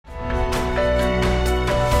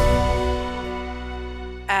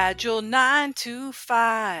Agile 9 to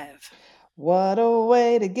 5. What a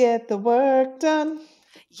way to get the work done.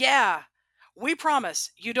 Yeah, we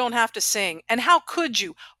promise you don't have to sing. And how could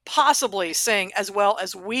you possibly sing as well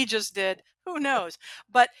as we just did? Who knows?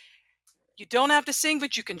 But you don't have to sing,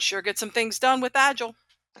 but you can sure get some things done with Agile.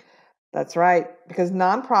 That's right, because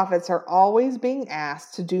nonprofits are always being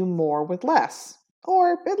asked to do more with less,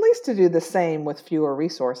 or at least to do the same with fewer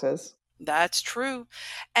resources. That's true.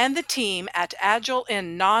 And the team at Agile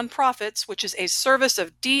in Nonprofits, which is a service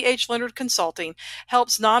of D.H. Leonard Consulting,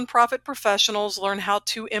 helps nonprofit professionals learn how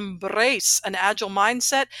to embrace an Agile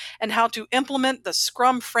mindset and how to implement the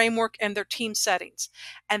Scrum framework in their team settings.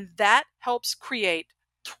 And that helps create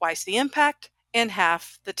twice the impact in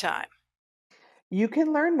half the time. You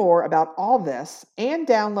can learn more about all this and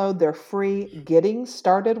download their free Getting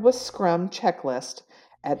Started with Scrum checklist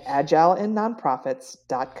at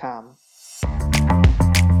agileinnonprofits.com.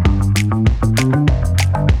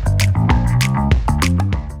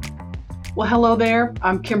 Well, hello there.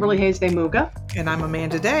 I'm Kimberly Hayes-Demuga. And I'm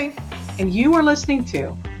Amanda Day. And you are listening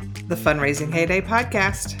to the Fundraising Heyday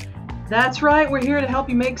podcast. That's right. We're here to help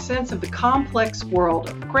you make sense of the complex world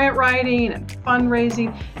of grant writing and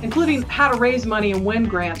fundraising, including how to raise money and win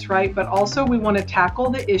grants, right? But also we want to tackle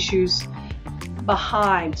the issues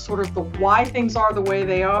behind sort of the why things are the way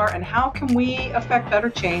they are and how can we affect better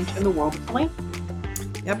change in the world of philanthropy.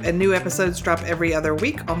 Yep, and new episodes drop every other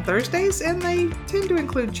week on Thursdays, and they tend to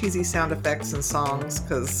include cheesy sound effects and songs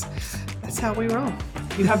because that's how we roll.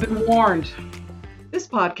 You have been warned. This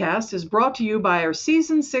podcast is brought to you by our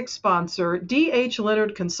Season 6 sponsor, D.H.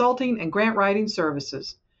 Leonard Consulting and Grant Writing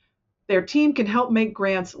Services. Their team can help make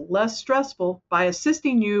grants less stressful by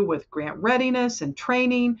assisting you with grant readiness and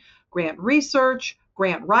training, grant research,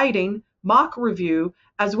 grant writing, mock review,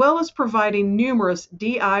 as well as providing numerous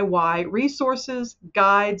DIY resources,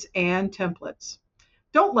 guides, and templates.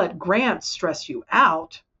 Don't let grants stress you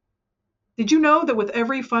out. Did you know that with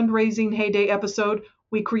every Fundraising Heyday episode,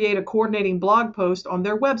 we create a coordinating blog post on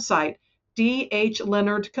their website,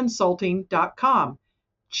 dhleonardconsulting.com.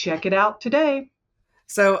 Check it out today.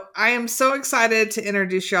 So I am so excited to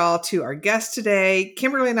introduce y'all to our guest today.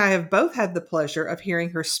 Kimberly and I have both had the pleasure of hearing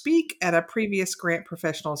her speak at a previous Grant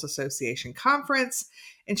Professionals Association conference.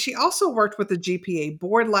 And she also worked with the GPA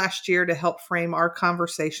board last year to help frame our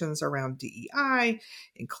conversations around DEI,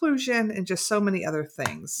 inclusion, and just so many other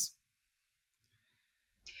things.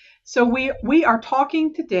 So we are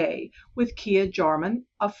talking today with Kia Jarmon,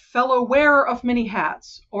 a fellow wearer of many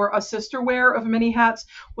hats, or a sister wearer of many hats,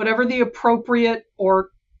 whatever the appropriate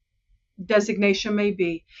or designation may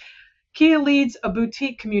be. Kia leads a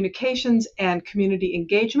boutique communications and community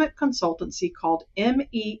engagement consultancy called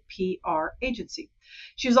MEPR Agency.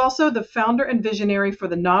 She's also the founder and visionary for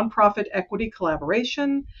the nonprofit Equity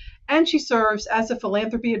Collaboration, and she serves as a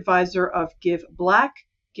philanthropy advisor of Give Black,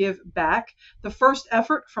 Give Back, the first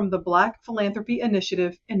effort from the Black Philanthropy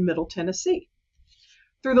Initiative in Middle Tennessee.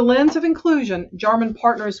 Through the lens of inclusion, Jarmon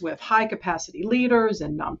partners with high-capacity leaders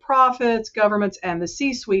in nonprofits, governments, and the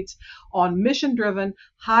C-suites on mission-driven,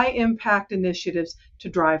 high-impact initiatives to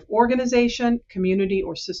drive organization, community,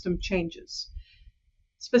 or system changes.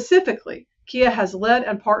 Specifically, Kia has led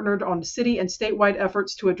and partnered on city and statewide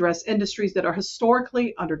efforts to address industries that are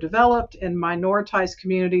historically underdeveloped in minoritized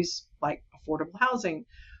communities like affordable housing,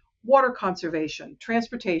 water conservation,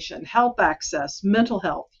 transportation, health access, mental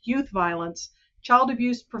health, youth violence, child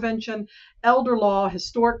abuse prevention, elder law,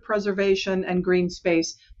 historic preservation, and green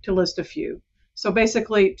space, to list a few. So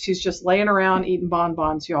basically, she's just laying around eating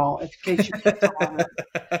bonbons, y'all, in case you can't tell on her.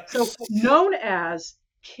 So known as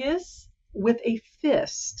Kiss with a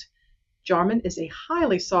Fist, Jarmon is a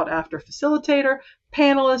highly sought-after facilitator,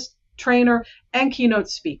 panelist, trainer, and keynote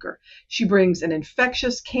speaker. She brings an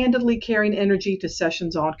infectious, candidly caring energy to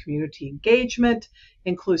sessions on community engagement,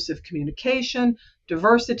 inclusive communication,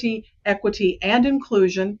 diversity, equity, and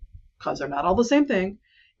inclusion, because they're not all the same thing,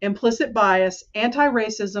 implicit bias,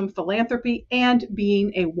 anti-racism, philanthropy, and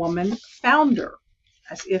being a woman founder.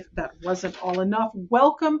 As if that wasn't all enough,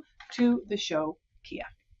 welcome to the show, Kia.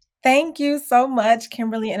 Thank you so much,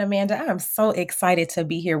 Kimberly and Amanda. I'm so excited to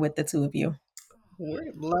be here with the two of you.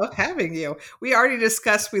 We love having you. We already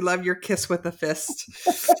discussed we love your Kiss with a Fist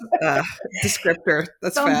descriptor.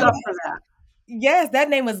 That's Thumbs fab. up for that. Yes, that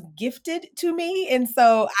name was gifted to me, and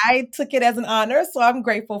so I took it as an honor, so I'm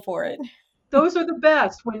grateful for it. Those are the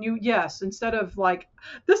best when you, instead of like,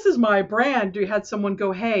 this is my brand, you had someone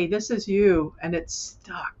go, hey, this is you, and it's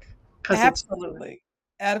stuck. Absolutely.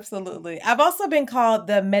 Absolutely. I've also been called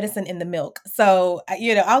the medicine in the milk. So,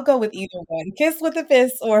 I'll go with either one. Kiss with a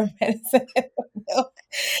Fist or medicine in the milk.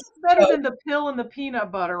 better So, than the pill and the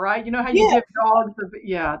peanut butter, right? You know how you yeah, give dogs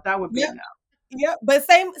yeah, that would be yep, no. yep. But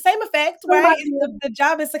same effect, Same right? It's idea. the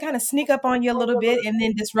job is to kind of sneak up on you a little bit and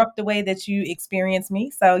then disrupt the way that you experience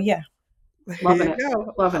me. So yeah. There Loving you it.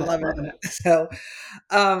 go. I Loving it. love it. Loving it. So,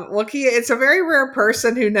 well, Kia, it's a very rare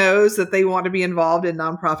person who knows that they want to be involved in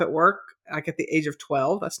nonprofit work, like at the age of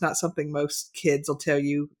 12. That's not something most kids will tell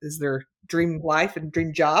you is their dream life and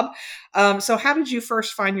dream job. So, how did you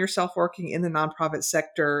first find yourself working in the nonprofit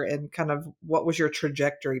sector, and kind of what was your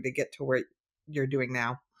trajectory to get to where you're doing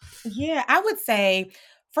now? Yeah, I would say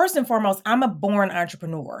first and foremost, I'm a born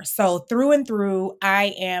entrepreneur. So through and through,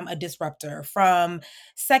 I am a disruptor. From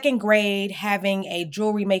second grade, having a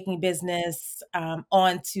jewelry making business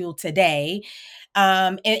on to today.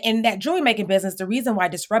 And that jewelry making business, the reason why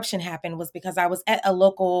disruption happened was because I was at a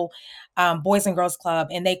local boys and girls club,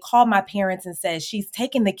 and they called my parents and said, "She's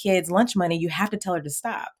taking the kids' lunch money. You have to tell her to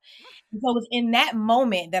stop." And so it was in that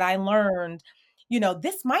moment that I learned,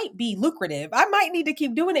 this might be lucrative. I might need to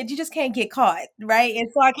keep doing it. You just can't get caught, right?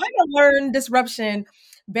 And so I kind of learned disruption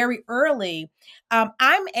very early.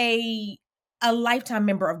 I'm a lifetime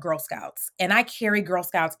member of Girl Scouts, and I carry Girl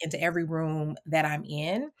Scouts into every room that I'm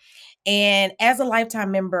in. And as a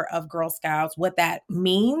lifetime member of Girl Scouts, what that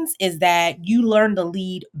means is that you learn to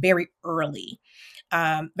lead very early,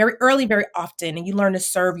 very often, and you learn to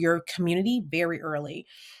serve your community very early.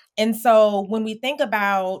 And so when we think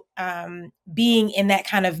about being in that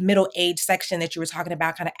kind of middle age section that you were talking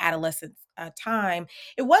about, kind of adolescent time,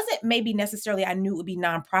 it wasn't maybe necessarily I knew it would be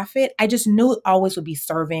nonprofit. I just knew it always would be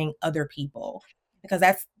serving other people because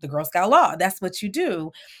that's the Girl Scout law. That's what you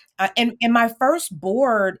do. And my first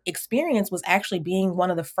board experience was actually being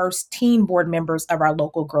one of the first teen board members of our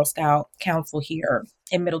local Girl Scout council here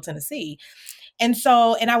in Middle Tennessee. And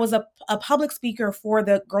I was a public speaker for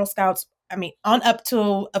the Girl Scouts. I mean, on up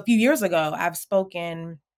to a few years ago, I've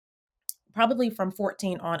spoken probably from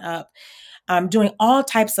 14 on up, doing all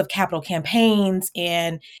types of capital campaigns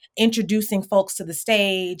and introducing folks to the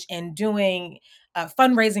stage and doing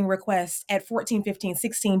fundraising requests at 14, 15,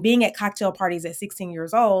 16, being at cocktail parties at 16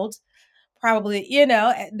 years old, probably,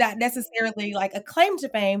 not necessarily like a claim to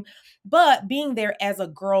fame, but being there as a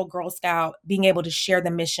Girl Scout, being able to share the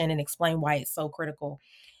mission and explain why it's so critical.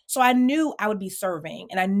 So I knew I would be serving,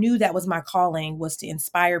 and I knew that was my calling, was to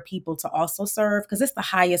inspire people to also serve, because it's the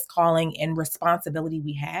highest calling and responsibility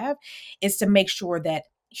we have, is to make sure that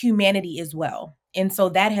humanity is well. And so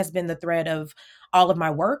that has been the thread of all of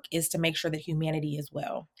my work, is to make sure that humanity is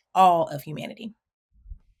well, all of humanity.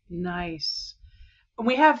 Nice. And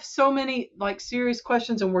we have so many like serious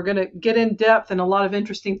questions, and we're going to get in depth and a lot of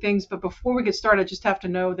interesting things. But before we get started, I just have to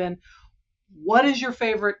know then, what is your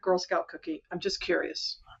favorite Girl Scout cookie? I'm just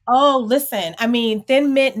curious. Oh, listen, I mean,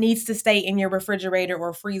 Thin Mint needs to stay in your refrigerator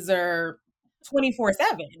or freezer 24/7,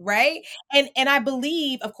 right? And I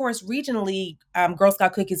believe, of course, regionally, Girl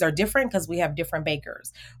Scout cookies are different because we have different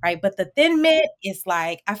bakers, right? But the Thin Mint is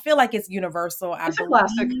like, I feel like it's universal. I It's a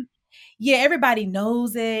classic. believe, yeah, everybody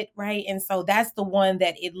knows it, right? And so that's the one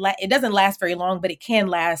that it doesn't last very long, but it can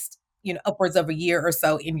last, upwards of a year or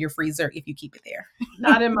so in your freezer if you keep it there.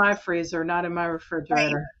 Not in my freezer, not in my Right.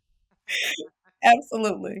 refrigerator.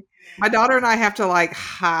 Absolutely. My daughter and I have to like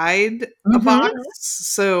hide a box Mhm.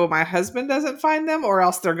 so my husband doesn't find them, or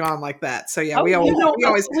else they're gone like that. So yeah, Oh, we always You know, we a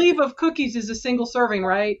always sleeve of cookies is a single serving,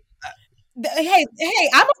 right? Hey,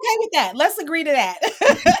 I'm okay with that. Let's agree to that.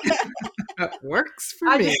 works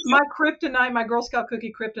for me. My kryptonite, my Girl Scout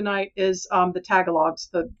cookie kryptonite is the Tagalogs,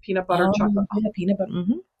 the peanut butter Oh, chocolate yeah, peanut butter.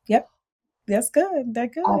 Mhm. Yep, that's good. They're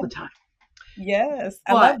all the good. time. Yes,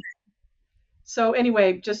 I love But that. so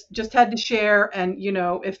anyway, just had to share. And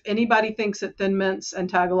if anybody thinks that Thin Mints and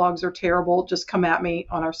Tagalogs are terrible, just come at me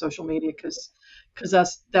on our social media because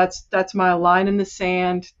that's my line in the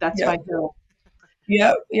sand. That's Yep, my hill.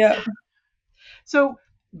 yep. So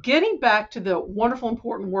getting back to the wonderful,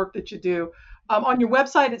 important work that you do, on your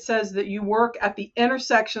website it says that you work at the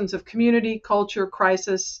intersections of community, culture,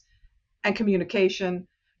 crisis, and communication,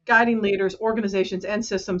 guiding leaders, organizations, and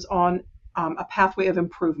systems on a pathway of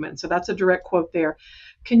improvement. So that's a direct quote there.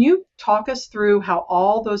 Can you talk us through how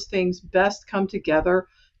all those things best come together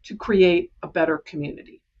to create a better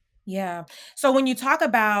community? Yeah. So when you talk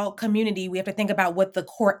about community, we have to think about what the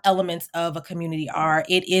core elements of a community are.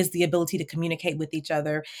 It is the ability to communicate with each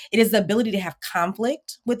other. It is the ability to have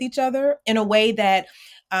conflict with each other in a way that,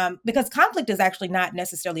 because conflict is actually not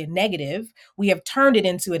necessarily a negative. We have turned it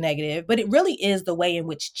into a negative, but it really is the way in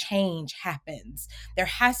which change happens. There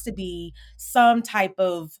has to be some type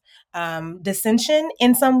of dissension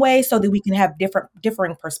in some way so that we can have different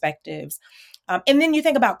differing perspectives. And then you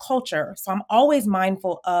think about culture. So I'm always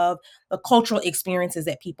mindful of the cultural experiences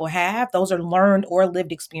that people have. Those are learned or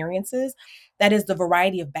lived experiences. That is the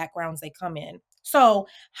variety of backgrounds they come in. So,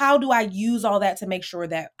 how do I use all that to make sure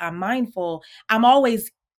that I'm mindful? I'm always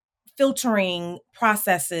filtering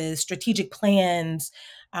processes, strategic plans,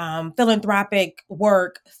 philanthropic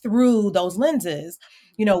work through those lenses.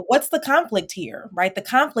 What's the conflict here, right? The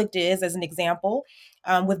conflict is, as an example,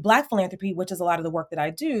 with Black philanthropy, which is a lot of the work that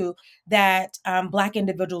I do, that Black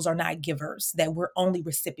individuals are not givers, that we're only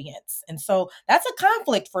recipients. And so that's a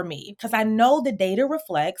conflict for me because I know the data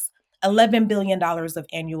reflects $11 billion of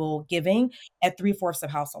annual giving at 3/4 of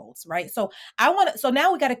households, right? So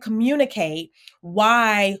now we got to communicate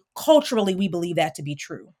why culturally we believe that to be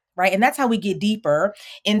true, right? And that's how we get deeper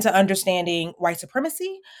into understanding white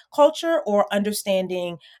supremacy culture, or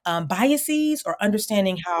understanding biases, or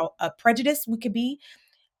understanding how prejudice we could be.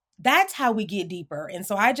 That's how we get deeper. And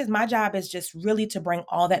so my job is just really to bring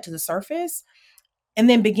all that to the surface and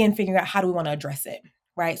then begin figuring out how do we want to address it,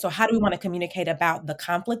 right? So how do we want to communicate about the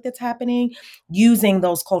conflict that's happening using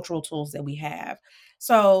those cultural tools that we have?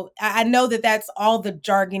 So I know that that's all the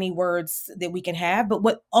jargony words that we can have, but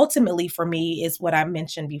what ultimately for me is what I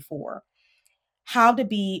mentioned before: how to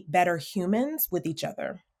be better humans with each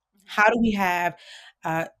other. How do we have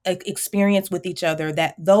experience with each other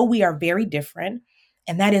that, though we are very different,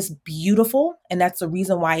 and that is beautiful, and that's the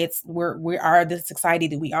reason why we are the society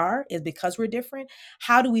that we are, is because we're different.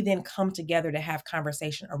 How do we then come together to have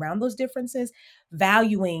conversation around those differences,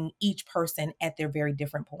 valuing each person at their very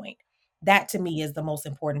different point? That to me is the most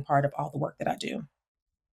important part of all the work that I do.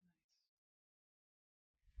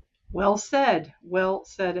 Well said. Well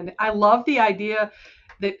said. And I love the idea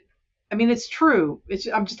that, I mean, it's true.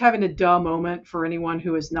 I'm just having a duh moment for anyone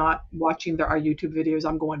who is not watching our YouTube videos.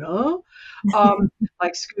 I'm going, oh,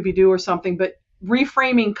 like Scooby Doo or something. But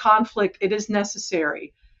reframing conflict, it is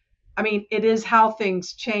necessary. I mean, it is how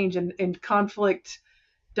things change, and conflict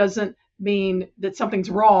doesn't mean that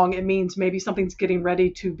something's wrong. It means maybe something's getting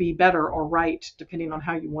ready to be better or right, depending on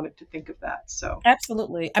how you want it to think of that. So,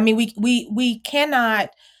 Absolutely. I mean, we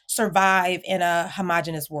cannot survive in a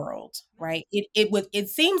homogenous world, right? It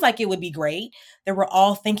seems like it would be great that we're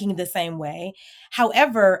all thinking the same way.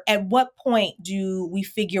 However, at what point do we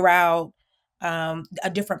figure out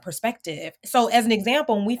a different perspective? So, as an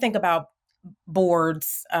example, when we think about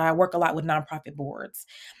boards, I work a lot with nonprofit boards.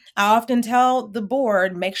 I often tell the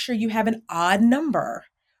board, make sure you have an odd number,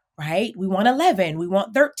 right? We want 11, we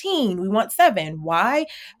want 13, we want 7. Why?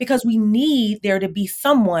 Because we need there to be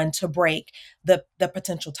someone to break the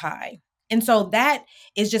potential tie. And so that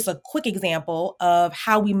is just a quick example of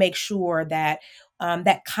how we make sure that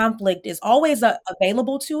that conflict is always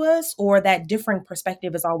available to us, or that different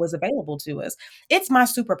perspective is always available to us. It's my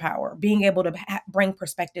superpower, being able to bring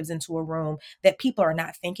perspectives into a room that people are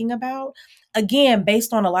not thinking about. Again,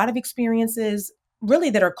 based on a lot of experiences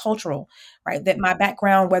really that are cultural, right? That my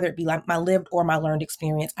background, whether it be like my lived or my learned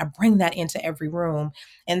experience, I bring that into every room.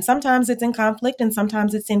 And sometimes it's in conflict, and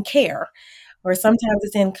sometimes it's in care, or sometimes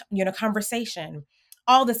it's in, conversation.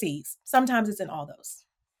 All the C's. Sometimes it's in all those.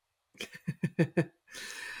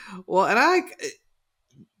 Well, and I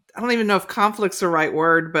don't even know if conflict's the right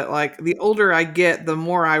word, but like the older I get, the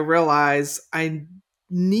more I realize I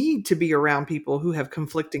need to be around people who have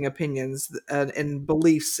conflicting opinions and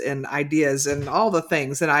beliefs and ideas and all the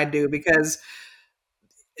things that I do, because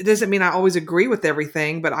it doesn't mean I always agree with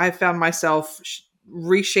everything, but I found myself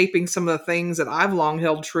reshaping some of the things that I've long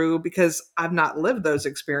held true because I've not lived those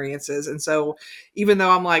experiences. And so even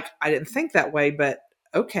though I'm like, I didn't think that way, but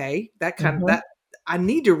okay, that I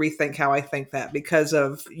need to rethink how I think that, because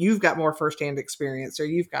of you've got more firsthand experience, or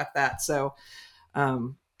you've got that. So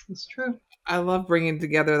it's true. I love bringing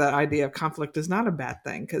together that idea of conflict is not a bad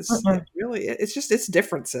thing, because it really, it's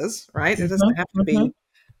differences, right? It doesn't have to be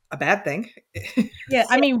a bad thing. Yeah,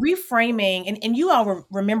 I mean, reframing, and you all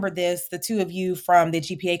remember this, the two of you from the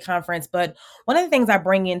GPA conference, but one of the things I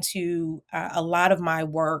bring into a lot of my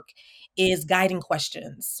work is guiding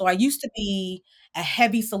questions. So I used to be a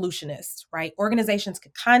heavy solutionist, right? Organizations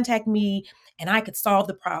could contact me and I could solve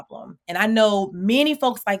the problem. And I know many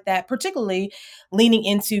folks like that, particularly leaning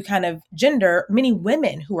into kind of gender, many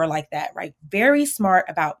women who are like that, right? Very smart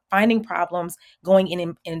about finding problems, going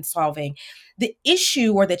in and solving. The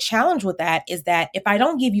issue or the challenge with that is that if I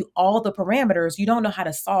don't give you all the parameters, you don't know how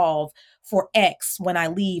to solve for X when I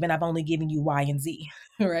leave and I've only given you Y and Z,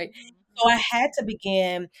 right? So I had to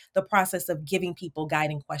begin the process of giving people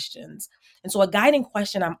guiding questions. And so a guiding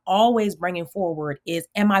question I'm always bringing forward is,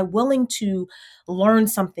 am I willing to learn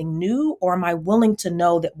something new, or am I willing to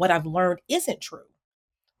know that what I've learned isn't true?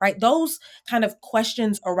 right? Those kind of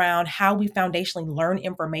questions around how we foundationally learn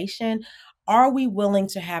information. Are we willing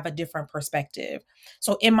to have a different perspective?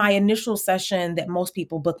 So in my initial session that most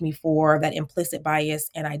people book me for, that implicit bias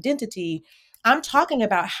and identity, I'm talking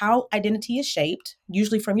about how identity is shaped,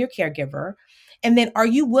 usually from your caregiver. And then are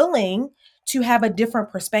you willing to have a different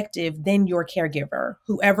perspective than your caregiver,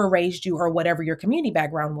 whoever raised you or whatever your community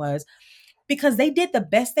background was, because they did the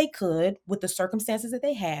best they could with the circumstances that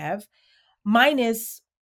they have, minus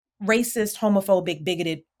racist, homophobic,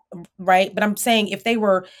 bigoted, right? But I'm saying if they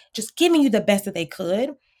were just giving you the best that they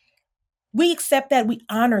could, we accept that, we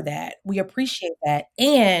honor that, we appreciate that.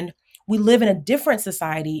 And we live in a different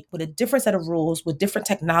society with a different set of rules, with different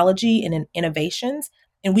technology and innovations,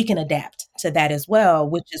 and we can adapt to that as well,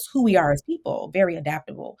 which is who we are as people, very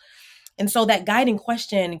adaptable. And so that guiding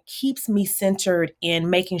question keeps me centered in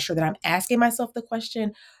making sure that I'm asking myself the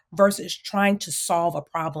question versus trying to solve a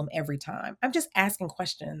problem every time. I'm just asking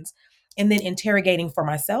questions and then interrogating for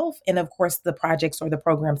myself. And of course, the projects or the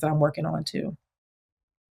programs that I'm working on too.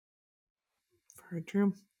 Very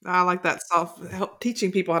true. I like that help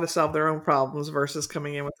teaching people how to solve their own problems versus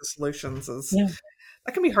coming in with the solutions is Yeah,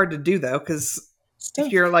 that can be hard to do though, because if still.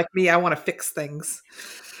 you're like me, I want to fix things.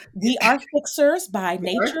 We are fixers by Sure.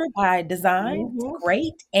 nature, by design. It's Mhm.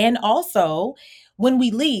 great. And also, when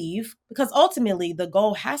we leave, because ultimately the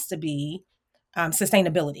goal has to be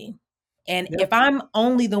sustainability. And Yep. if I'm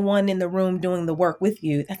only the one in the room doing the work with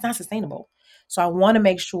you, that's not sustainable. So I want to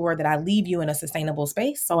make sure that I leave you in a sustainable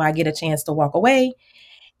space so I get a chance to walk away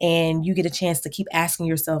and you get a chance to keep asking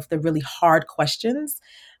yourself the really hard questions.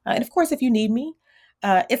 And of course, if you need me,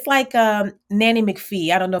 it's like Nanny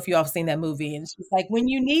McPhee. I don't know if you all have seen that movie. And she's like, when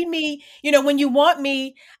you need me, when you want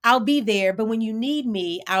me, I'll be there. But when you need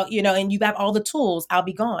me, and you got all the tools, I'll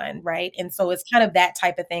be gone. Right. And so it's kind of that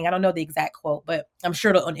type of thing. I don't know the exact quote, but I'm sure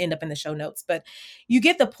it'll end up in the show notes. But you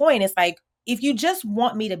get the point. It's like, if you just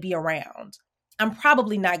want me to be around, I'm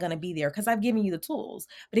probably not going to be there because I've given you the tools.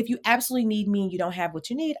 But if you absolutely need me and you don't have what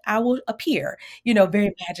you need, I will appear,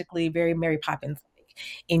 very magically, very Mary Poppins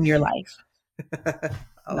in your life.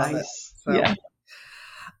 I love it. Nice. So, Yeah.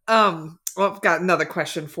 well, I've got another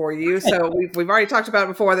question for you. So we've already talked about it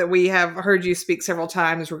before that we have heard you speak several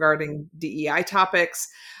times regarding DEI topics.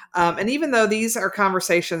 And even though these are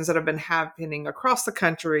conversations that have been happening across the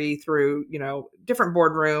country through, different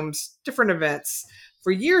boardrooms, different events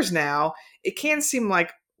for years now, it can seem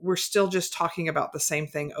like we're still just talking about the same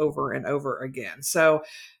thing over and over again. So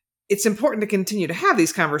it's important to continue to have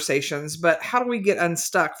these conversations, but how do we get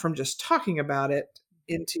unstuck from just talking about it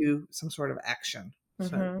into some sort of action? So,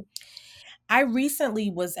 Mhm. I recently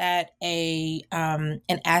was at an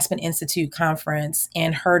Aspen Institute conference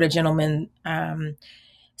and heard a gentleman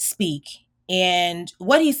speak. And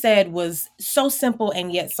what he said was so simple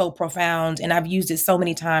and yet so profound. And I've used it so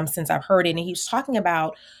many times since I've heard it. And he was talking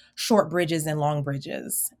about short bridges and long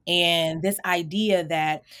bridges. And this idea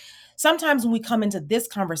that sometimes when we come into this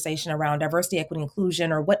conversation around diversity, equity,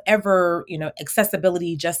 inclusion, or whatever,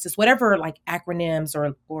 accessibility, justice, whatever like acronyms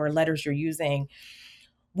or letters you're using,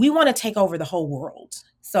 we want to take over the whole world.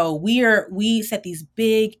 So we set these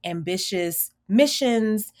big, ambitious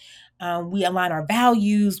missions. We align our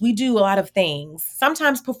values. We do a lot of things,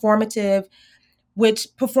 sometimes performative, which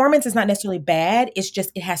performance is not necessarily bad. It's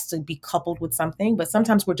just it has to be coupled with something. But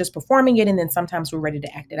sometimes we're just performing it, and then sometimes we're ready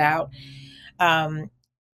to act it out. Um,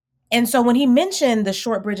 and so when he mentioned the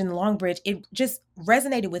short bridge and the long bridge, it just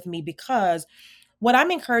resonated with me because what I'm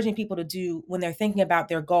encouraging people to do when they're thinking about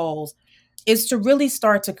their goals is to really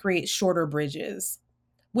start to create shorter bridges,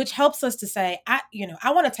 which helps us to say, I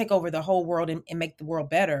want to take over the whole world and make the world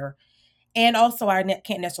better. And also,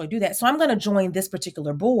 can't necessarily do that. So I'm going to join this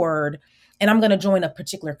particular board and I'm going to join a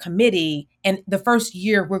particular committee. And the first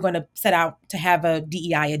year, we're going to set out to have a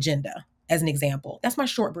DEI agenda, as an example. That's my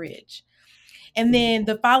short bridge. And then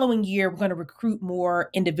the following year, we're going to recruit more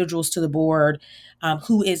individuals to the board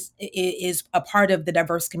who is a part of the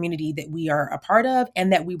diverse community that we are a part of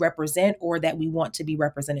and that we represent or that we want to be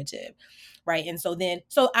representative, right? And so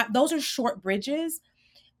those are short bridges.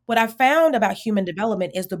 What I found about human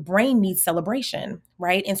development is the brain needs celebration,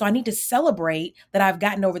 right? And so I need to celebrate that I've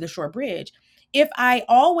gotten over the short bridge. If I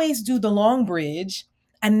always do the long bridge,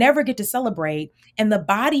 I never get to celebrate, and the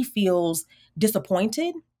body feels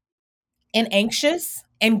disappointed and anxious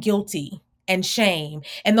and guilty and shame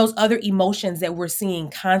and those other emotions that we're seeing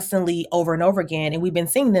constantly over and over again. And we've been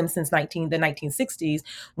seeing them since the 1960s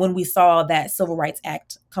when we saw that Civil Rights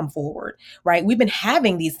Act come forward, right? We've been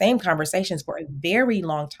having these same conversations for a very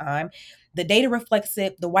long time. The data reflects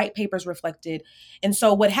it, the white papers reflect it. And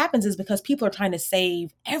so what happens is because people are trying to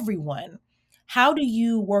save everyone, how do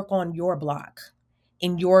you work on your block?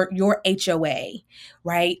 in your HOA,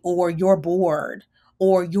 right? Or your board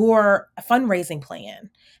or your fundraising plan?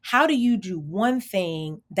 How do you do one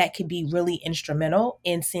thing that could be really instrumental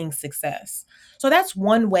in seeing success? So that's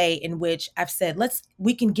one way in which I've said,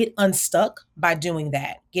 we can get unstuck by doing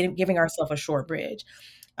that, giving ourselves a short bridge.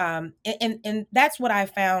 And that's what I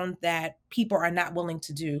found that people are not willing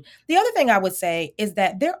to do. The other thing I would say is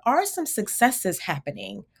that there are some successes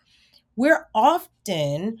happening. We're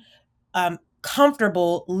often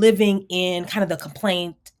comfortable living in kind of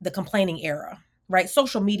the complaining era, right?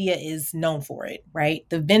 Social media is known for it, right?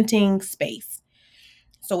 The venting space.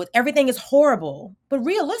 So everything is horrible, but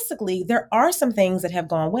realistically, there are some things that have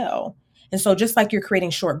gone well. And so just like you're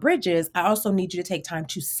creating short bridges, I also need you to take time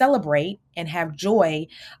to celebrate and have joy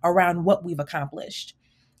around what we've accomplished.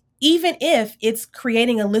 Even if it's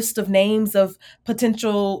creating a list of names of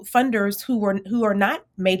potential funders who are not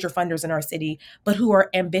major funders in our city, but who are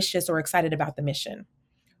ambitious or excited about the mission,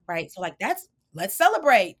 right? So like let's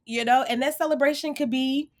celebrate, and that celebration could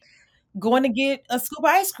be going to get a scoop of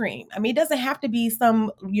ice cream. I mean, it doesn't have to be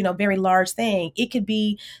some, very large thing. It could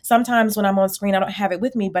be sometimes when I'm on screen, I don't have it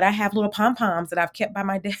with me, but I have little pom-poms that I've kept by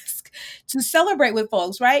my desk to celebrate with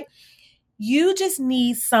folks, right? You just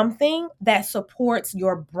need something that supports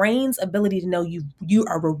your brain's ability to know you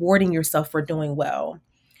are rewarding yourself for doing well,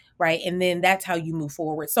 right? And then that's how you move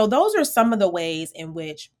forward. So those are some of the ways in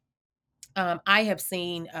which I have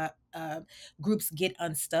seen groups get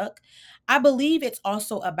unstuck. I believe it's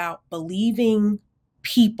also about believing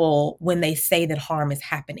people when they say that harm is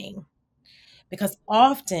happening, because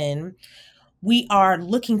often we are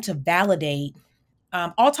looking to validate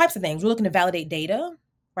all types of things. We're looking to validate data,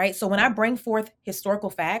 right? So when I bring forth historical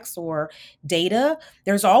facts or data,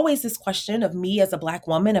 there's always this question of me as a Black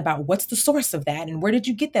woman about what's the source of that and where did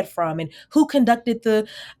you get that from and who conducted the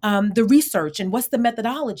research and what's the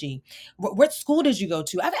methodology? What school did you go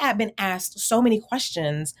to? I've been asked so many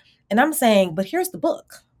questions, and I'm saying, but here's the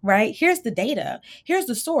book. Right? Here's the data. Here's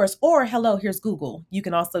the source. Or, hello, here's Google. You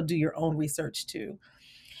can also do your own research too.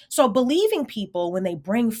 So believing people when they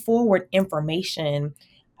bring forward information,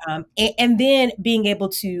 and then being able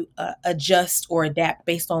to adjust or adapt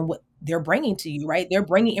based on what they're bringing to you, right? They're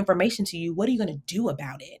bringing information to you. What are you going to do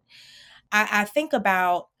about it? I think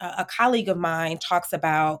about a colleague of mine talks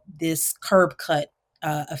about this curb cut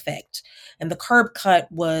effect. And the curb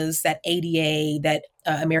cut was that ADA, that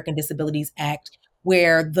American Disabilities Act,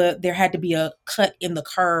 where there had to be a cut in the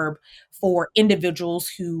curb for individuals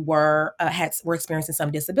who were experiencing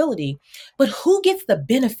some disability. But who gets the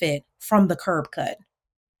benefit from the curb cut?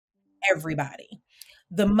 Everybody.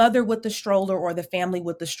 The mother with the stroller or the family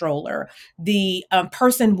with the stroller, the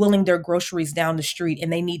person wheeling their groceries down the street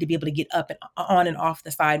and they need to be able to get up and on and off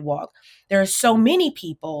the sidewalk. There are so many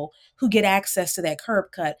people who get access to that curb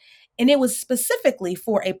cut. And it was specifically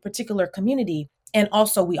for a particular community. And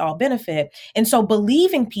also we all benefit. And so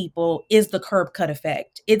believing people is the curb cut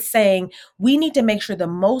effect. It's saying we need to make sure the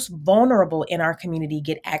most vulnerable in our community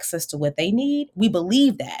get access to what they need. We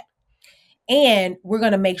believe that. And we're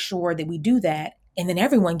going to make sure that we do that. And then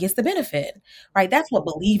everyone gets the benefit, right? That's what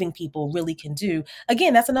believing people really can do.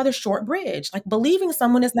 Again, that's another short bridge. Like believing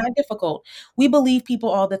someone is not difficult. We believe people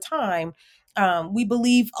all the time. We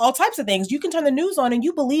believe all types of things. You can turn the news on and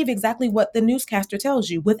you believe exactly what the newscaster tells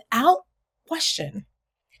you without question.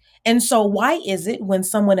 And so why is it when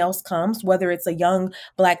someone else comes, whether it's a young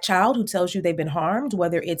Black child who tells you they've been harmed,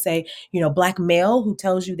 whether it's a, Black male who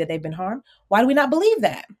tells you that they've been harmed, why do we not believe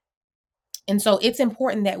that? And so it's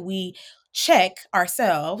important that we check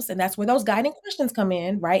ourselves. And that's where those guiding questions come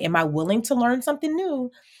in, right? Am I willing to learn something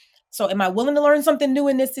new? So am I willing to learn something new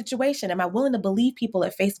in this situation? Am I willing to believe people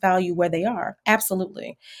at face value where they are?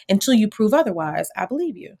 Absolutely. Until you prove otherwise, I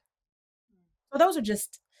believe you. So those are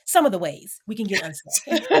just some of the ways we can get unstuck.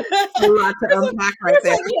 A lot to unpack right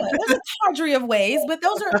there. There's a tawdry of ways, but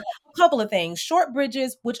those are a couple of things. Short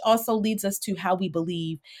bridges, which also leads us to how we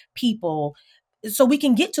believe people, so we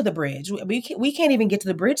can get to the bridge. We can't even get to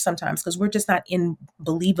the bridge sometimes because we're just not in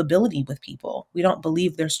believability with people. We don't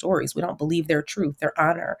believe their stories. We don't believe their truth, their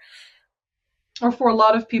honor. Or for a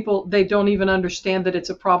lot of people, they don't even understand that it's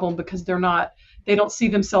a problem because they don't see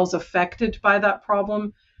themselves affected by that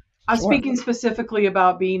problem. I'm speaking specifically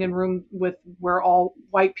about being in room where all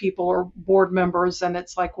white people are board members, and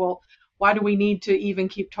it's like, well, why do we need to even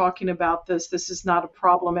keep talking about this? This is not a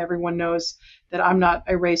problem. Everyone knows that I'm not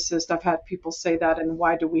a racist. I've had people say that, and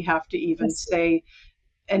why do we have to even say?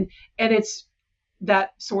 And it's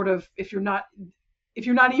that sort of, if you're not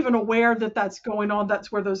even aware that that's going on,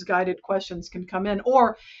 that's where those guided questions can come in,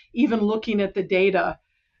 or even looking at the data.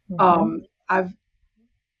 I've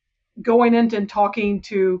going into and talking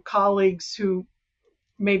to colleagues who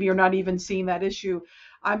maybe are not even seeing that issue.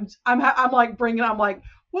 I'm like I'm like,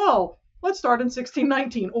 well, let's start in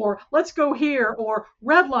 1619, or let's go here, or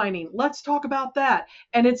redlining, let's talk about that.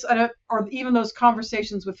 And it's or even those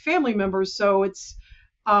conversations with family members. So it's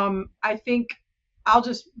I think I'll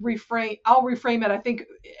reframe it. I think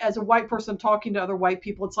as a white person talking to other white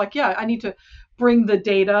people, it's like, yeah, I need to bring the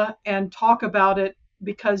data and talk about it,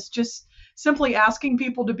 because just simply asking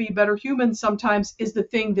people to be better humans sometimes is the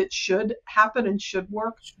thing that should happen and should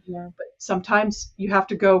work. Yeah. But sometimes you have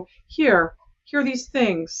to go, here are these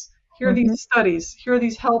things, here are Mhm. these studies, here are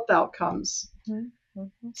these health outcomes. Mhm, mhm.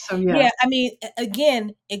 So yeah. Yeah, I mean,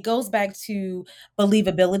 again, it goes back to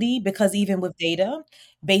believability, because even with data,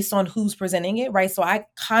 based on who's presenting it, right? So I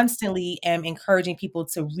constantly am encouraging people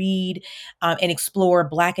to read and explore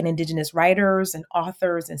Black and Indigenous writers and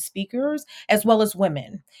authors and speakers, as well as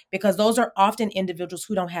women, because those are often individuals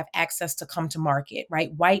who don't have access to come to market,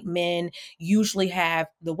 right? White men usually have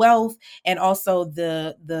the wealth and also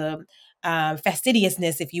the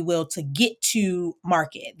fastidiousness, if you will, to get to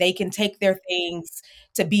market. They can take their things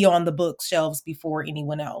to be on the bookshelves before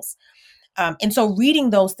anyone else. And so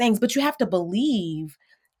reading those things, but you have to believe.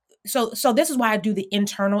 So this is why I do the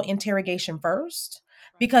internal interrogation first,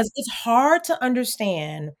 because it's hard to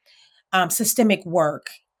understand systemic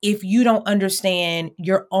work if you don't understand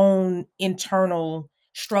your own internal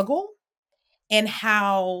struggle and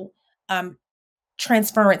how um,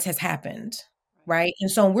 transference has happened, right?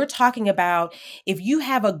 And so when we're talking about, if you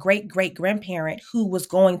have a great great grandparent who was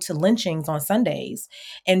going to lynchings on Sundays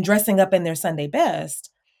and dressing up in their Sunday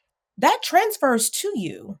best, that transfers to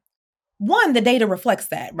you. One, the data reflects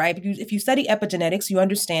that, right? If you study epigenetics, you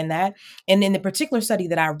understand that. And in the particular study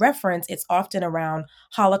that I reference, it's often around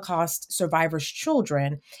Holocaust survivors'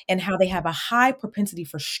 children and how they have a high propensity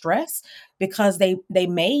for stress because they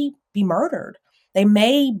may be murdered. They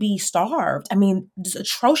may be starved. I mean, just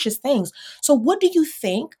atrocious things. So, what do you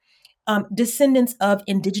think descendants of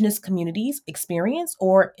indigenous communities experience,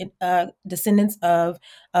 or descendants of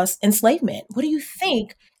enslavement? What do you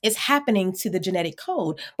think is happening to the genetic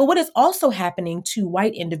code? But what is also happening to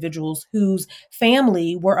white individuals whose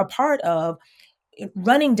family were a part of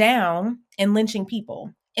running down and lynching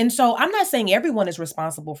people? And so I'm not saying everyone is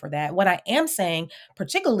responsible for that. What I am saying,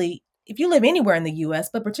 particularly if you live anywhere in the US,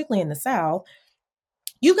 but particularly in the South,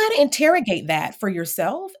 you got to interrogate that for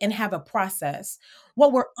yourself and have a process.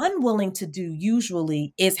 What we're unwilling to do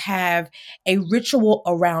usually is have a ritual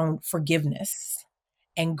around forgiveness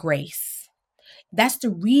and grace. That's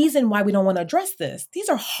the reason why we don't want to address this. These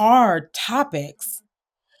are hard topics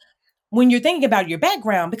when you're thinking about your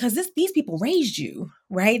background, because these people raised you,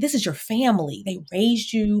 right? This is your family. They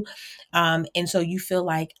raised you. And so you feel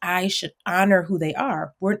like I should honor who they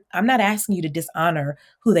are. I'm not asking you to dishonor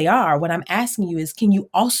who they are. What I'm asking you is, can you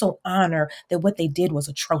also honor that what they did was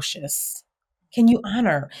atrocious? Can you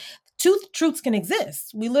honor? Two truths can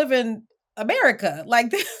exist. We live in America like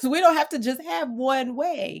this. We don't have to just have one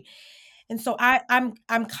way. And so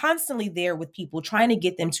I'm constantly there with people, trying to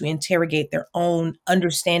get them to interrogate their own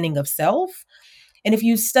understanding of self. And if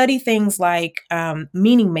you study things like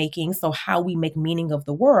meaning making, so how we make meaning of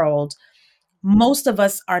the world, most of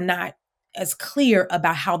us are not as clear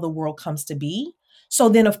about how the world comes to be. So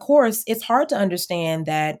then, of course, it's hard to understand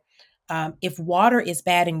that if water is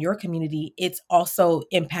bad in your community, it's also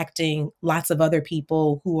impacting lots of other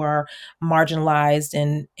people who are marginalized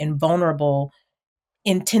and vulnerable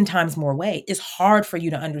in 10 times more way. It's hard for you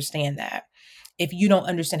to understand that if you don't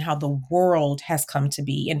understand how the world has come to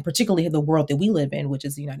be, and particularly the world that we live in, which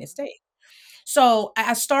is the United States. So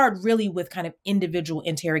I start really with kind of individual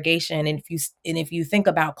interrogation. And if you think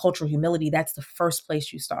about cultural humility, that's the first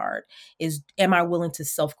place you start. Is, am I willing to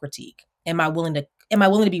self-critique? Am I willing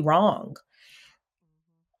to be wrong?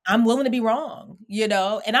 I'm willing to be wrong, and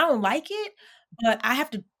I don't like it, but I have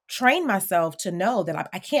to train myself to know that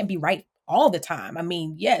I can't be right all the time. I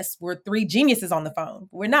mean, yes, we're three geniuses on the phone.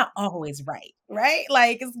 We're not always right, right?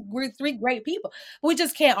 Like, we're three great people. We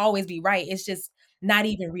just can't always be right. It's just not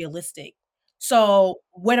even realistic. So,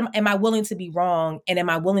 what am I willing to be wrong? And am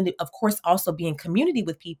I willing to, of course, also be in community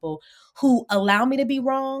with people who allow me to be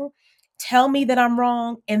wrong, tell me that I'm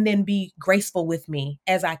wrong, and then be graceful with me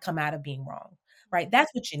as I come out of being wrong, right?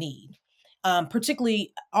 That's what you need.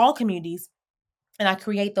 Particularly all communities. And I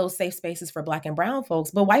create those safe spaces for Black and brown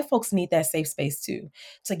folks, but white folks need that safe space too,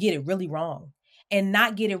 to get it really wrong and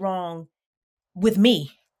not get it wrong with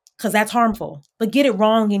me, because that's harmful, but get it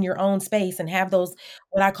wrong in your own space and have those,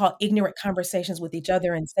 what I call, ignorant conversations with each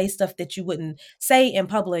other, and say stuff that you wouldn't say in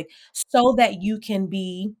public, so that you can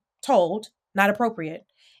be told not appropriate.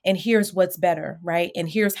 And here's what's better, right? And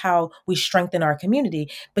here's how we strengthen our community.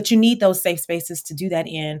 But you need those safe spaces to do that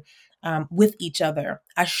in, with each other.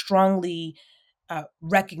 I strongly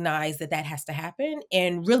recognize that that has to happen,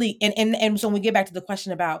 and really, and so when we get back to the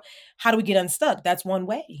question about how do we get unstuck, that's one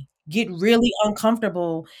way. Get really,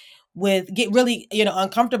 uncomfortable with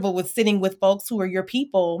sitting with folks who are your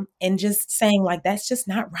people and just saying like, that's just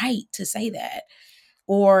not right to say that,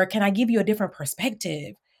 or can I give you a different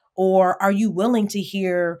perspective, or are you willing to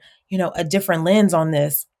hear, a different lens on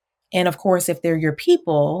this? And of course, if they're your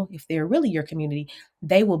people, if they're really your community,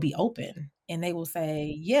 they will be open and they will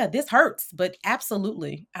say, yeah, this hurts, but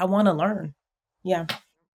absolutely, I want to learn. Yeah.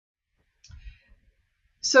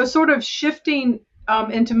 So sort of shifting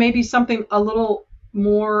into maybe something a little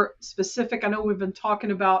more specific. I know we've been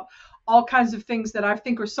talking about all kinds of things that I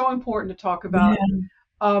think are so important to talk about.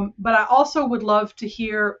 Yeah. But I also would love to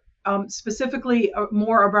hear specifically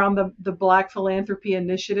more around the Black Philanthropy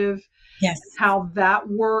Initiative, Yes. how that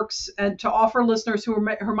works, and to offer listeners who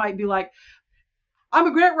might be like, I'm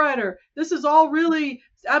a grant writer. This is all really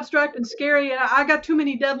abstract and scary, and I got too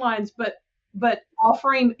many deadlines. But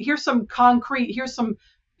offering, here's some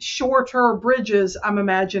shorter bridges, I'm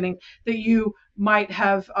imagining, that you might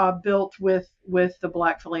have built with the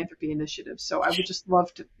Black Philanthropy Initiative. So I would just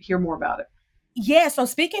love to hear more about it. Yeah, so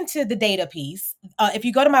speaking to the data piece, if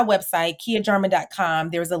you go to my website,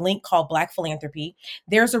 kiajarmon.com, there's a link called Black Philanthropy.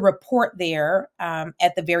 There's a report there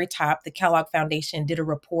at the very top. The Kellogg Foundation did a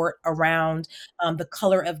report around the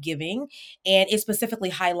color of giving, and it specifically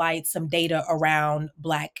highlights some data around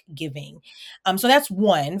Black giving. So that's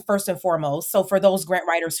one, first and foremost. So for those grant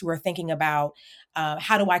writers who are thinking about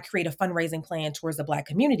how do I create a fundraising plan towards the Black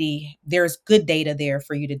community, there's good data there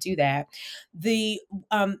for you to do that. The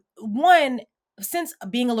one, since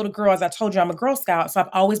being a little girl, as I told you, I'm a Girl Scout, so I've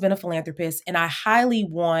always been a philanthropist, and I highly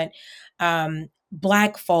want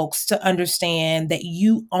Black folks to understand that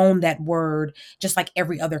you own that word just like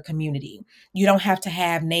every other community. You don't have to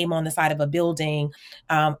have name on the side of a building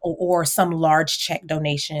or some large check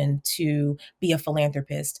donation to be a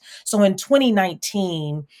philanthropist. So in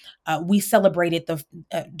 2019, we celebrated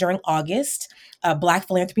during August, Black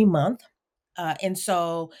Philanthropy Month. And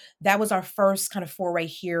so that was our first kind of foray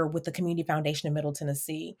here with the Community Foundation of Middle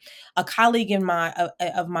Tennessee. A colleague of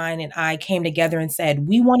mine and I came together and said,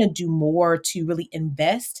 we want to do more to really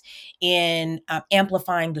invest in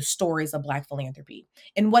amplifying the stories of Black philanthropy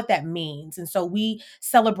and what that means. And so we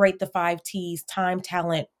celebrate the 5 T's: time,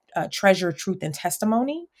 talent, treasure, truth, and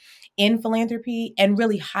testimony in philanthropy, and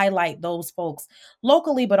really highlight those folks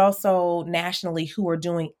locally, but also nationally, who are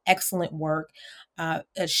doing excellent work,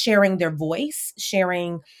 sharing their voice,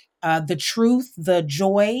 sharing the truth, the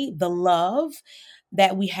joy, the love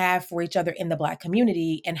that we have for each other in the Black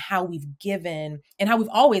community, and how we've given and how we've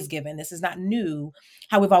always given. This is not new,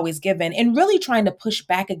 how we've always given, and really trying to push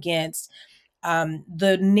back against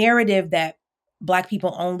the narrative that Black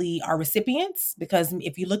people only are recipients. Because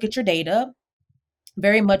if you look at your data,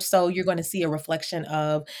 very much so, you're going to see a reflection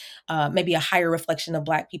of maybe a higher reflection of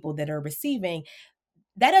Black people that are receiving.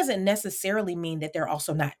 That doesn't necessarily mean that they're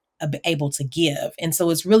also not able to give. And so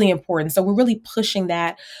it's really important. So we're really pushing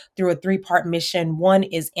that through a 3-part mission. One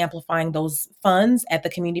is amplifying those funds at the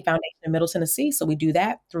Community Foundation of Middle Tennessee. So we do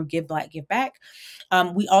that through Give Black, Give Back.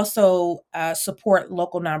 We also support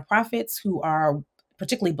local nonprofits who are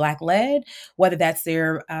particularly Black led, whether that's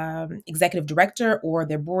their executive director or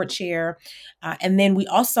their board chair. And then we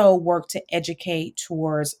also work to educate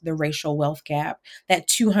towards the racial wealth gap, that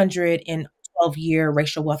 212-year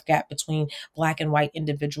racial wealth gap between Black and white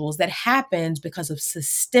individuals that happens because of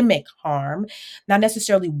systemic harm. Not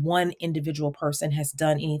necessarily one individual person has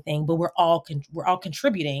done anything, but we're all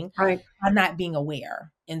contributing Right. by not being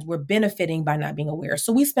aware, and we're benefiting by not being aware.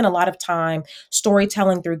 So we spend a lot of time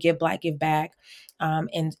storytelling through Give Black, Give Back.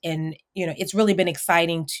 And it's really been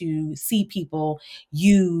exciting to see people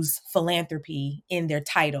use philanthropy in their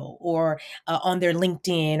title or on their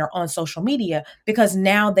LinkedIn or on social media, because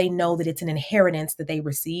now they know that it's an inheritance that they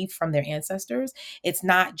received from their ancestors. It's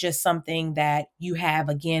not just something that you have,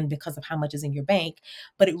 again, because of how much is in your bank,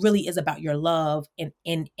 but it really is about your love and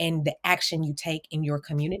the action you take in your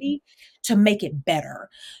community to make it better.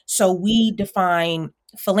 So we define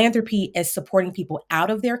philanthropy as supporting people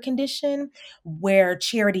out of their condition, where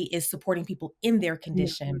charity is supporting people in their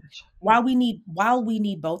condition. While we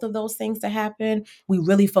need both of those things to happen, we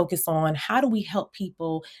really focus on how do we help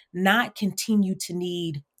people not continue to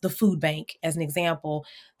need the food bank, as an example.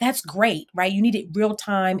 That's great, right? You need it real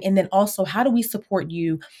time. And then also, how do we support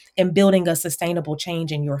you in building a sustainable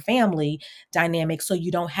change in your family dynamic so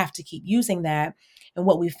you don't have to keep using that? And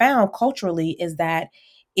what we found culturally is that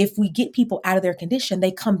if we get people out of their condition,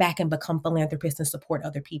 they come back and become philanthropists and support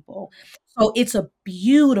other people. So it's a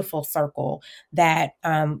beautiful circle that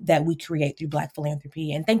that we create through Black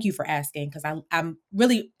philanthropy. And thank you for asking, because I'm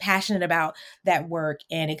really passionate about that work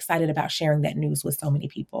and excited about sharing that news with so many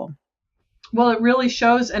people. Well, it really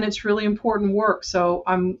shows, and it's really important work. So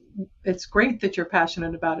it's great that you're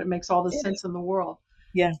passionate about it. It makes all the sense in the world.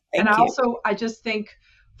 Yeah, And thank you. I just think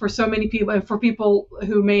for so many people, and for people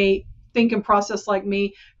who may think and process like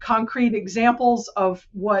me, concrete examples of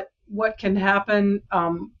what can happen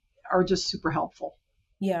are just super helpful.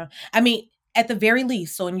 Yeah. I mean, at the very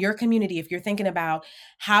least, so in your community, if you're thinking about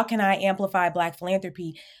how can I amplify Black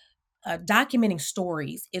philanthropy, documenting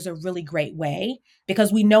stories is a really great way,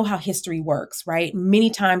 because we know how history works, right? Many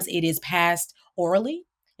times it is passed orally.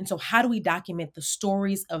 And so, how do we document the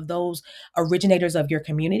stories of those originators of your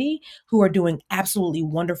community who are doing absolutely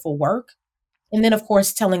wonderful work? And then, of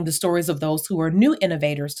course, telling the stories of those who are new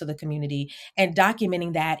innovators to the community and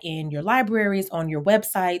documenting that in your libraries, on your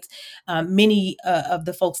websites. Many of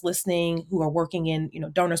the folks listening who are working in,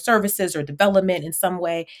 donor services or development in some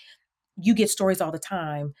way, you get stories all the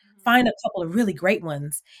time. Find a couple of really great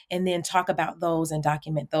ones and then talk about those and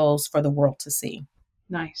document those for the world to see.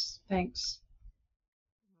 Nice. Thanks.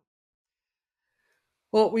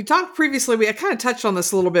 Well, we talked previously, we kind of touched on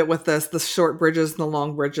this a little bit with the short bridges and the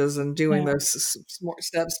long bridges and doing those smart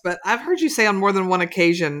steps. But I've heard you say on more than one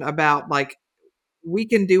occasion about like, we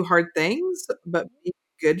can do hard things, but being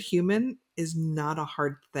a good human is not a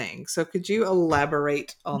hard thing. So could you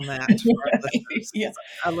elaborate on that for our listeners? Yeah.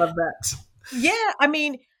 I love that. Yeah. I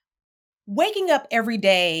mean, waking up every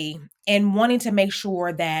day and wanting to make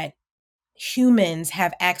sure that humans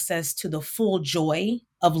have access to the full joy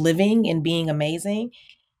of living and being amazing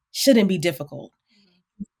shouldn't be difficult.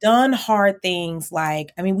 Done hard things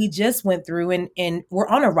like, I mean, we just went through and we're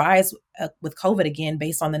on a rise with COVID again,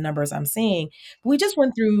 based on the numbers I'm seeing. We just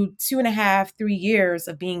went through 2.5, 3 years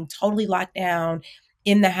of being totally locked down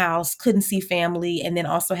in the house, couldn't see family, and then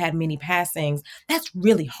also had many passings. That's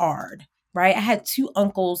really hard, right? I had two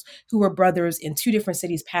uncles who were brothers in two different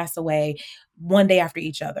cities pass away one day after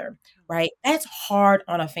each other, right? That's hard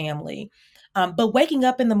on a family. But waking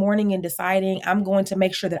up in the morning and deciding I'm going to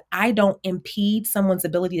make sure that I don't impede someone's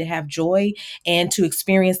ability to have joy and to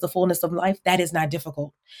experience the fullness of life, that is not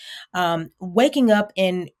difficult. Waking up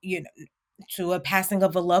and to a passing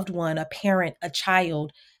of a loved one, a parent, a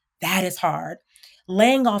child, that is hard.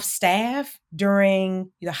 Laying off staff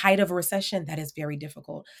during the height of a recession, that is very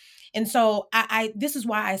difficult. And so I this is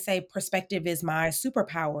why I say perspective is my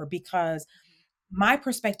superpower, because my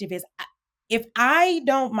perspective is, if I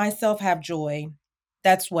don't myself have joy,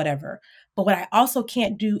 that's whatever. But what I also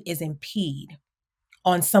can't do is impede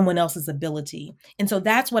on someone else's ability. And so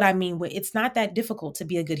that's what I mean with, it's not that difficult to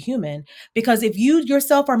be a good human, because if you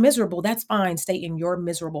yourself are miserable, that's fine. Stay in your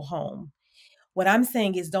miserable home. What I'm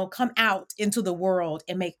saying is, don't come out into the world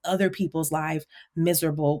and make other people's life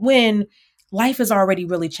miserable when life is already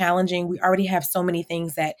really challenging. We already have so many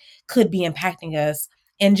things that could be impacting us.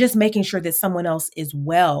 And just making sure that someone else is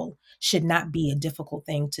well should not be a difficult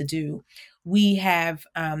thing to do. We have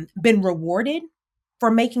been rewarded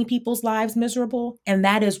for making people's lives miserable. And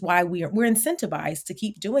that is why we're incentivized to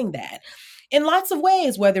keep doing that in lots of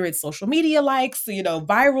ways, whether it's social media likes,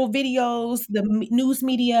 viral videos, the news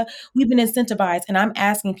media. We've been incentivized, and I'm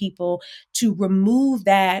asking people to remove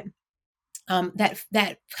that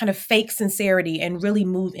kind of fake sincerity and really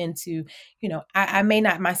move into, I may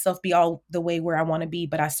not myself be all the way where I want to be,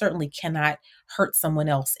 but I certainly cannot hurt someone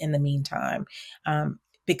else in the meantime.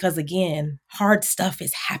 Because again, hard stuff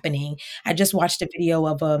is happening. I just watched a video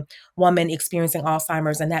of a woman experiencing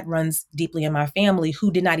Alzheimer's, and that runs deeply in my family,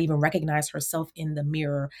 who did not even recognize herself in the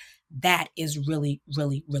mirror. That is really,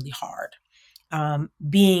 really, really hard.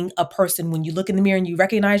 Being a person, when you look in the mirror and you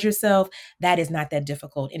recognize yourself, that is not that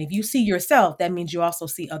difficult. And if you see yourself, that means you also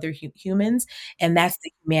see other humans. And that's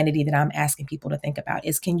the humanity that I'm asking people to think about,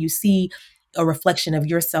 is, can you see a reflection of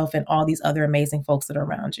yourself and all these other amazing folks that are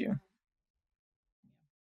around you?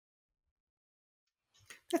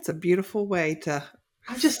 That's a beautiful way to.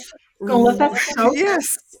 I'm just gonna let that soak. Yes.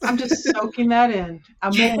 I'm just soaking that in.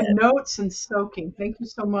 I'm making notes and soaking. Thank you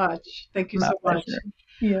so much. Thank you My so much. pleasure.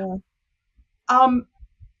 Yeah.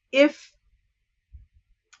 If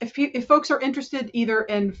folks are interested either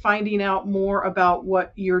in finding out more about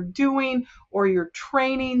what you're doing or your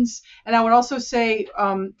trainings, and I would also say,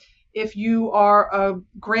 if you are a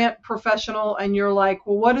grant professional and you're like,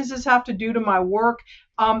 well, what does this have to do to my work?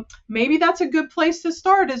 Maybe that's a good place to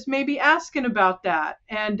start, is maybe asking about that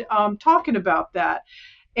and talking about that.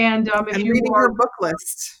 And if and you reading are her book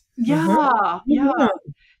list. yeah, Mm-hmm. yeah.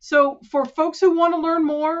 So for folks who want to learn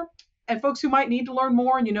more and folks who might need to learn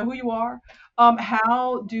more and you know who you are,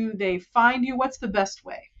 how do they find you? What's the best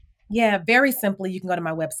way? Yeah, very simply, you can go to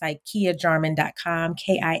my website, kiajarmon.com,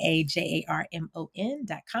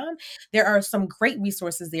 kiajarmon.com. There are some great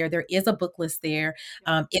resources there. There is a book list there.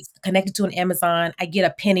 It's connected to an Amazon. I get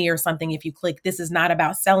a penny or something if you click. This is not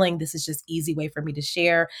about selling. This is just easy way for me to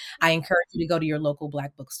share. I encourage you to go to your local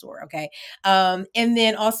Black bookstore, okay? And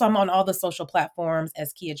then also I'm on all the social platforms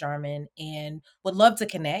as Kia Jarmon and would love to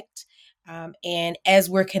connect. And as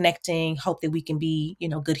we're connecting, hope that we can be,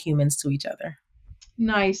 good humans to each other.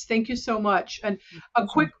 Nice. Thank you so much. And a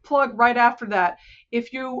quick plug right after that.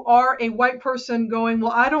 If you are a white person going,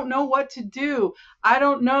 well, I don't know what to do. I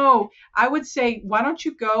don't know. I would say, why don't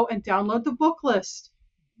you go and download the book list?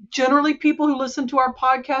 Generally, people who listen to our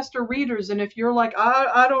podcast are readers. And if you're like,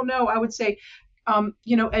 I don't know, I would say,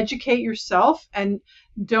 educate yourself and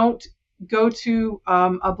don't go to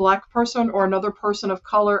a Black person or another person of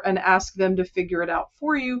color and ask them to figure it out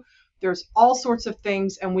for you. There's all sorts of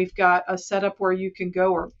things, and we've got a setup where you can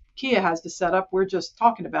go, or Kia has the setup, we're just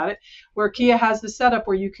talking about it, where Kia has the setup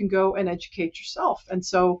where you can go and educate yourself. And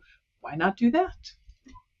so why not do that?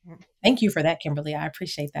 Thank you for that, Kimberly. I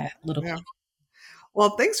appreciate that little Yeah.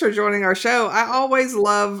 Well, thanks for joining our show. I always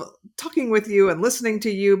love talking with you and listening to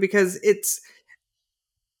you because it's,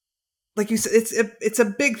 like you said, it's a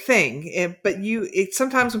big thing. But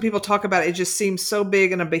sometimes when people talk about it, it just seems so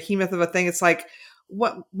big and a behemoth of a thing. It's like,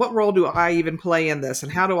 what role do I even play in this, and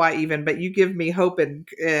how do I even? But you give me hope and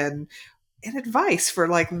advice for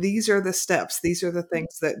like, these are the steps, these are the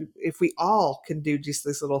things that if we all can do just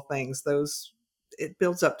these little things, it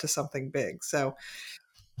builds up to something big. So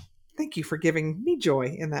thank you for giving me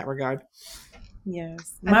joy in that regard.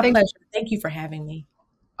 Yes, my pleasure. Thank you for having me.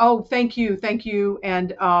 Oh, thank you. Thank you.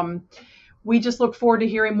 And we just look forward to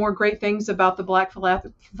hearing more great things about the Black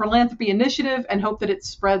Philanthropy Initiative and hope that it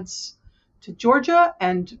spreads to Georgia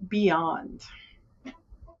and beyond.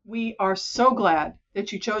 We are so glad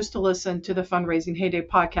that you chose to listen to the Fundraising Heyday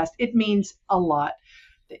podcast. It means a lot.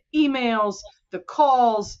 The emails, the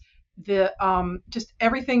calls, the just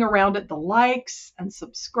everything around it, the likes and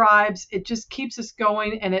subscribes, it just keeps us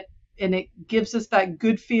going, and it gives us that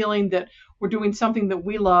good feeling that we're doing something that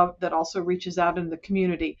we love that also reaches out into the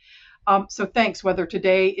community. So thanks, whether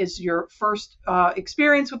today is your first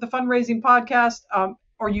experience with the fundraising podcast,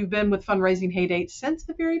 or you've been with Fundraising Heyday since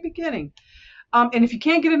the very beginning. And if you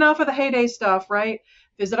can't get enough of the Heyday stuff, right,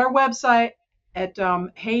 visit our website at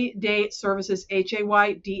Heyday Services,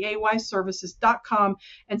 HAYDAY services.com,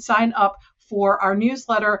 and sign up for our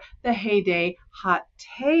newsletter, the Heyday Hot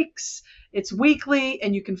Takes. It's weekly,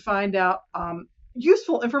 and you can find out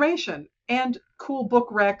useful information and cool book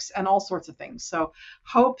recs and all sorts of things. So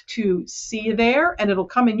hope to see you there, and it'll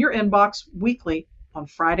come in your inbox weekly on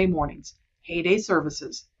Friday mornings. Heyday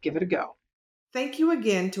Services. Give it a go. Thank you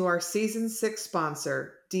again to our Season 6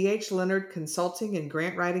 sponsor, D.H. Leonard Consulting and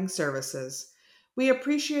Grant Writing Services. We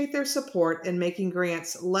appreciate their support in making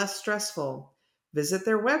grants less stressful. Visit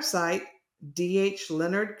their website,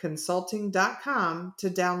 dhleonardconsulting.com, to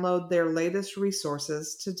download their latest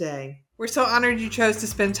resources today. We're so honored you chose to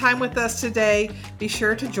spend time with us today. Be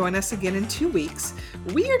sure to join us again in 2 weeks.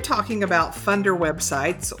 We are talking about funder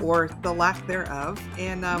websites, or the lack thereof,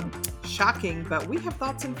 and shocking, but we have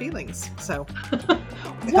thoughts and feelings. So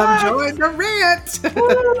come join the rant.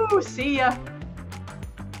 Woo, see ya.